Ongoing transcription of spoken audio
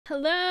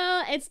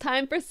Hello, it's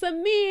time for some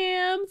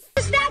memes.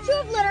 The Statue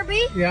of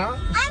Liberty. Yeah?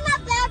 I'm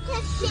about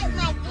to shit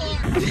my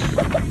pants.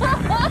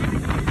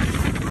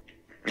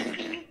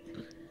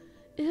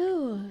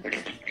 Ew.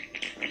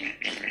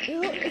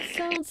 Ew, it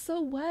sounds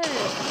so wet.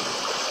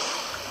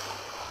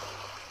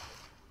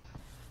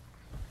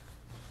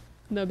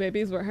 No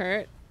babies were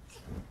hurt.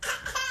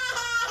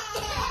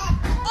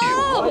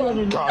 Oh!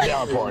 Calm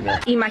down, partner.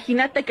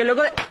 Imagínate que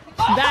luego...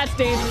 That's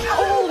dangerous.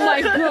 Oh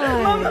my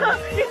god.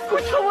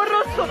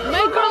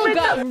 My girl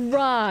got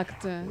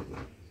rocked. The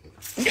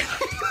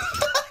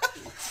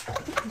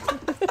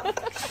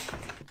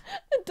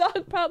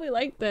dog probably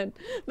liked it.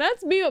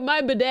 That's me with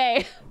my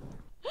bidet.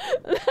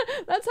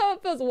 That's how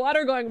it feels.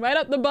 Water going right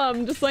up the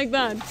bum, just like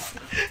that.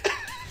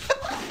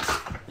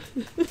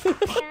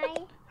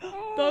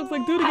 Dog's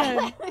like, do it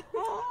again.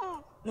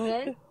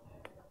 Okay.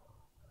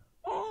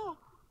 Oh!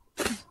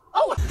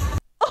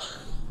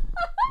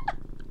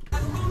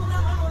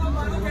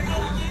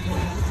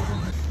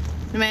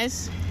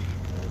 Miss.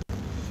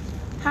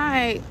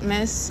 Hi,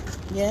 miss.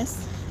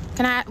 Yes.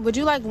 Would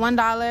you like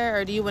 $1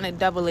 or do you want to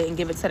double it and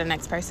give it to the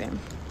next person?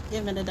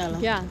 Give me the dollar.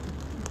 Yeah.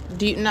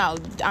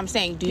 I'm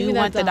saying, do Give you me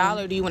want that the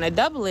dollar or do you want to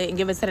double it and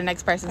give it to the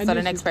next person so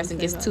the next person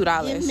gets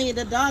 $2? Give me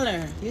the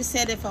dollar. You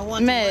said if I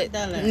want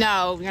 $1.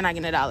 No, you're not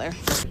getting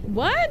 $1.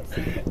 What?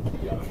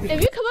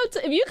 If you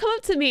come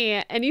up to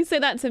me and you say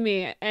that to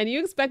me and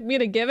you expect me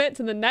to give it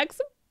to the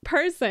next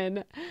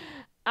person,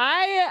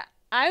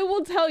 I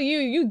will tell you,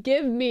 you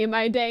give me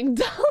my dang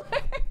dollar.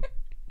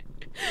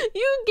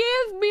 You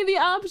give me the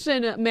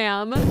option,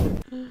 ma'am.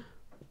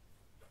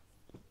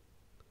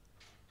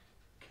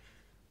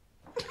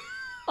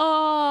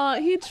 Oh,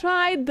 he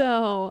tried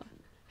though.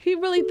 He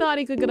really thought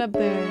he could get up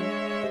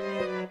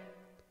there.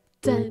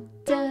 Dun,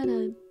 dun,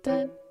 dun,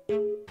 dun.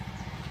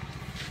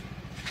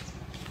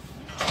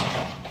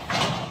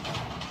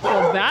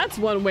 Well, that's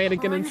one way to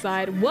get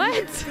inside.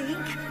 What?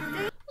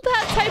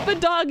 That type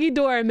of doggy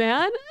door,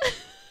 man.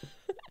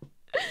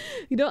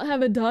 You don't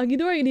have a doggy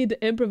door, you need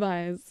to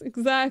improvise.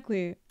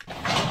 Exactly.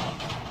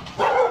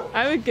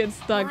 I would get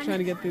stuck trying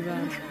to get through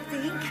that.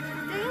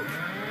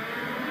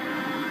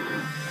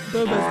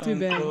 Boba's too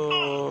big.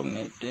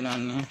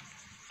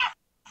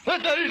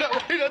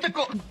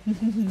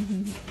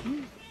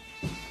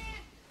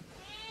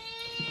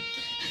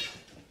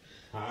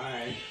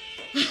 Hi.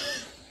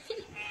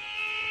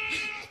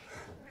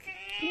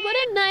 What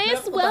a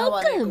nice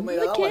welcome.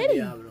 Look at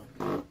him.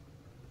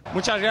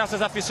 Muchas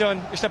gracias,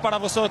 afición. Este es para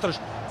vosotros.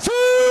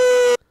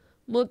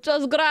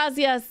 Muchas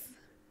gracias.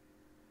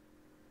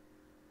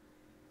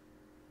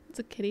 It's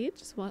a kitty.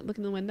 Just look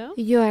in the window.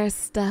 You are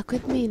stuck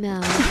with me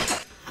now.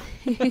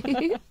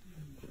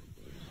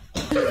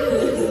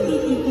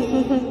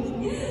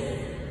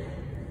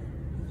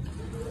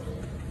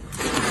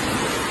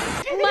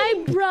 My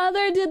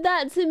brother did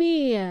that to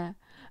me.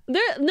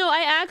 No,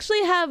 I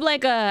actually have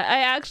like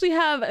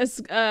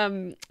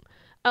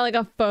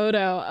a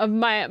photo of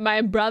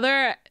my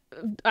brother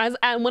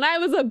and when I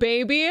was a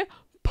baby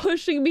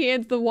pushing me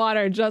into the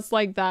water just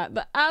like that.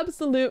 The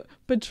absolute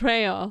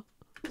betrayal.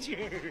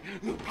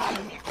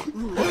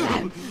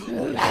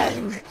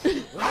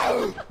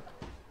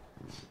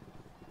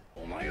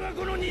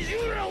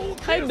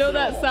 I know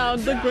that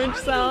sound, the Grinch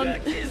sound.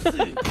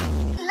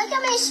 Look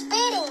at my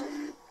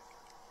spitting.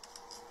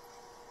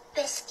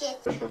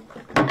 Biscuit.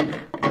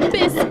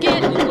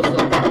 Biscuit.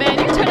 Man,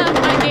 you turn off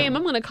my game,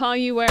 I'm gonna call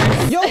you worse.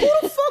 Yo, who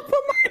the fuck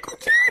put Michael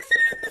Jackson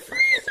in the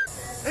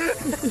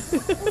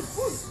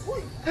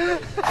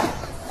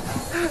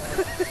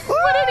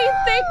What did he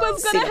think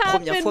was gonna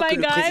happen, my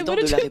guy? What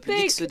did you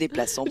think?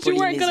 That you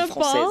weren't gonna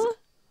fall?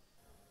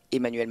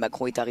 Emmanuel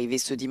Macron est arrivé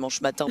ce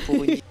dimanche matin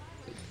pour une...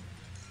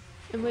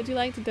 And would you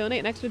like to donate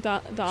an extra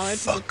dollar to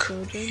the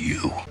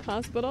children's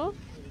hospital?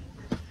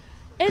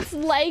 It's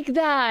like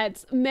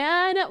that,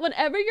 man.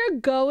 Whenever you're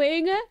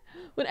going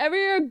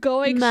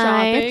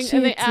shopping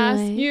and they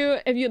ask you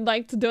if you'd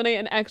like to donate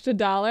an extra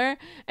 $1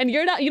 and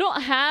you're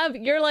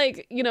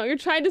like, you know, you're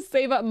trying to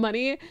save up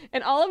money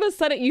and all of a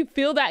sudden you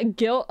feel that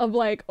guilt of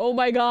like, oh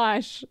my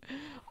gosh,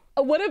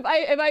 what if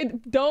I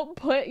don't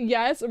put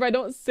yes or if I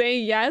don't say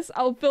yes,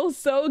 I'll feel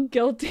so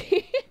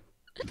guilty.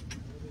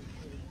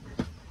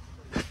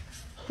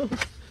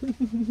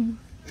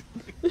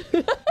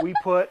 We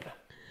put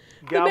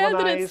The man didn't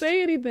galvanized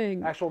say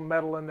anything. actual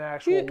metal in the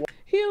actual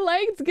He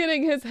liked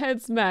getting his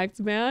head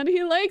smacked, man.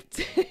 He liked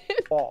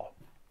it. wall.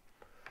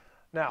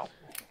 Now,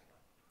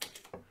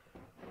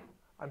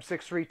 I'm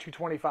 6'3",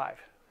 225.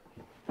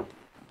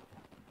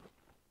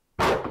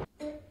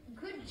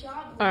 Good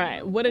job. All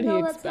right, what did he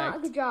expect? That's not a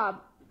good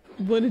job.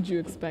 What did you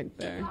expect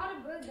there?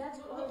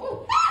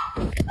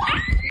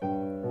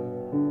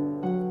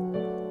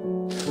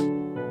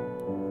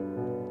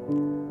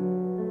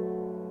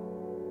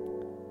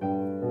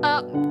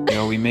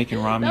 Yo, we making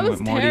ramen That was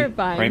with Morty,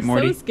 terrifying. right,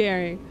 Morty? So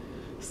scary.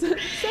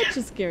 Such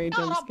a scary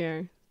jump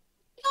scare.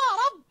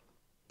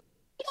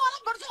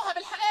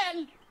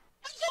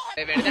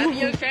 ¿De verdad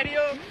y en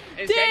serio?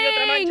 ¿En serio otra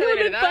Dang, mancha it de would have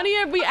been verdad?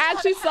 funnier if we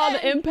actually saw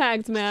the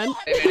impact, man.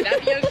 ¿De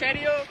verdad y en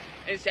serio?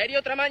 ¿En serio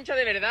otra mancha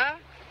de verdad?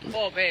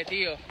 Joder,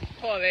 tío.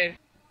 Joder.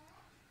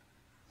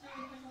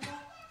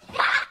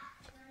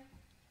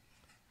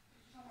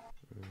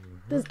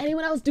 Does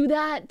anyone else do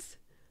that?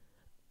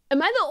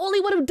 Am I the only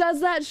one who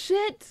does that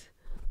shit?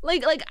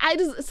 Like I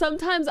just,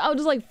 sometimes I'll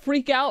just like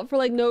freak out for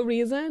like no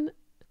reason.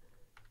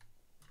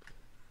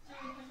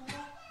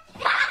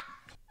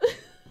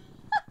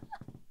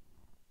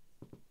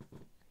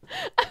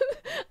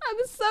 I'm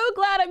so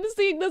glad I'm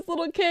seeing this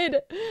little kid.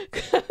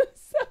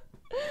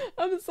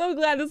 I'm so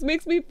glad. This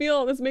makes me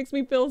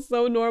feel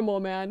so normal,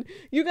 man.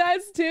 You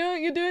guys too?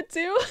 You do it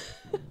too?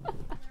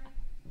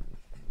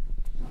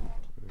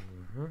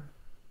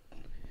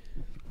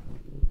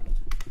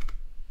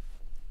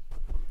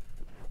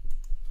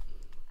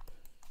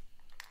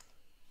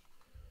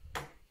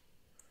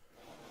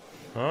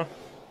 Huh?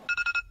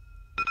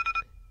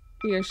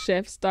 Your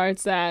shift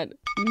starts at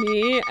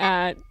me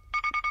at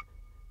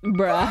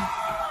bruh.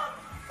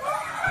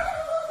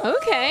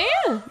 Okay,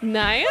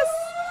 nice.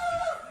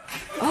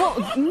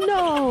 Oh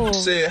no!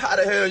 Said, how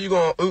the hell you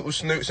gonna oot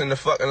snoots in the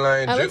fucking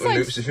lane, juke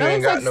noots if you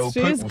ain't got no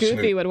shoes poop Goofy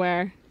snoot? would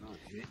wear.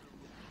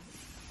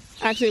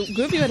 Actually,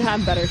 Goofy would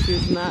have better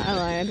shoes than that. I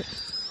lied.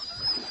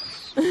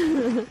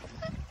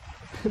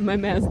 My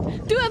man's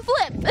do a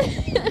flip.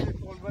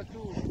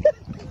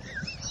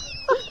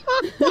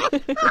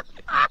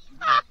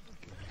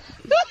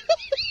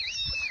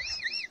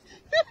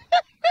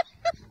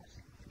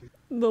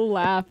 The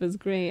laugh is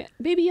great.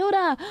 Baby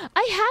Yoda,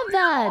 I have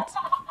that.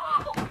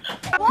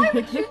 Why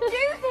would you do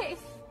this?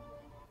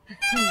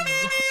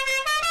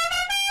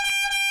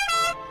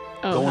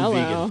 Oh, Going hello.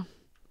 vegan.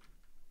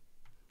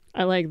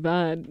 I like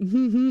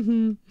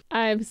that.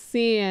 I've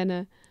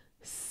seen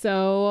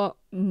so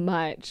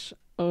much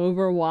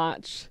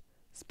Overwatch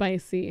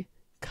spicy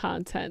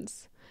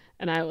content.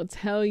 And I will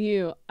tell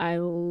you, I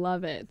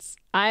love it.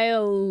 I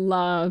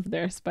love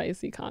their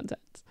spicy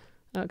content.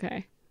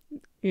 Okay.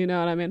 You know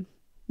what I mean?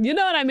 You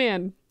know what I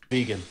mean?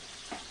 Vegan.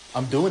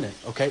 I'm doing it,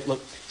 okay?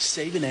 Look,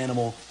 save an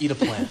animal, eat a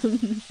plant.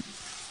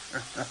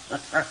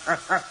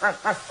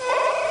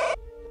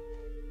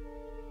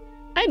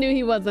 I knew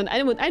he wasn't.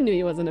 I knew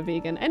he wasn't a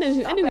vegan. I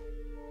knew.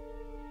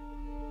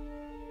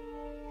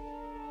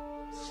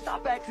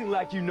 Stop acting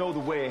like you know the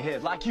way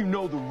ahead, like you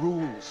know the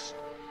rules.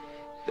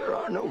 There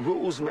are no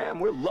rules, man.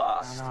 We're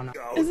lost.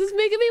 Is this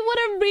making me want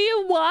to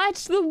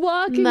rewatch The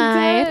Walking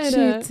My Dead?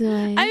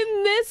 children. I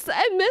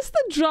miss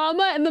the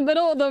drama in the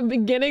middle of the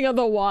beginning of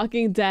The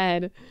Walking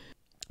Dead.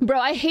 Bro,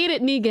 I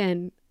hated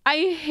Negan.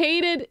 I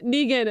hated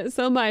Negan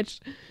so much.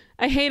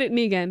 I hated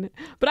Negan.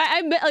 But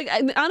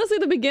honestly,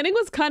 the beginning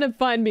was kind of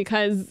fun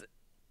because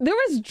there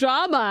was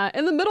drama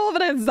in the middle of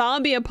a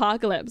zombie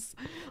apocalypse.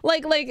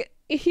 Like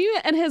he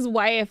and his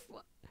wife,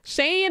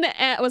 Shane,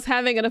 was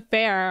having an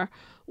affair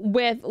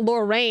with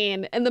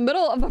Lorraine in the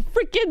middle of a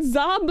freaking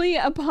zombie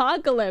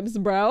apocalypse,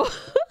 bro.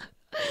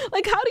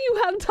 Like, how do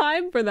you have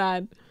time for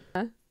that?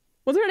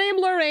 Was her name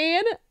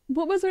Lorraine?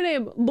 What was her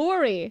name?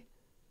 Lori.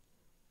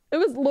 It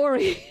was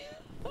Lori.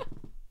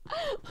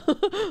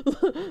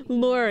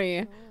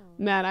 Lori.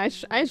 Man, I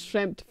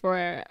shrimped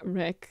for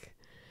Rick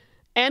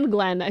and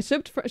Glenn. I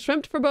shrimped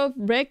for both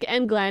Rick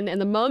and Glenn, and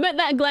the moment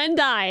that Glenn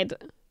died,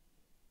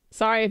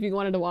 sorry if you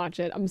wanted to watch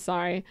it, I'm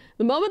sorry.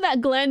 The moment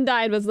that Glenn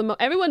died was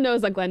everyone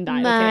knows that Glenn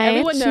died, okay?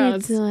 Everyone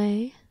knows.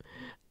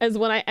 Is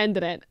when I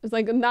ended it. It's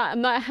like, I'm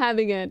not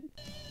having it.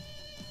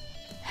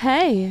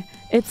 Hey,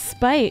 it's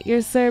Spite,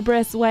 your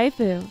Cerberus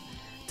Waifu.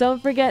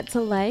 Don't forget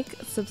to like,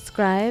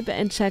 subscribe,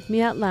 and check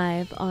me out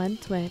live on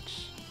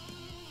Twitch.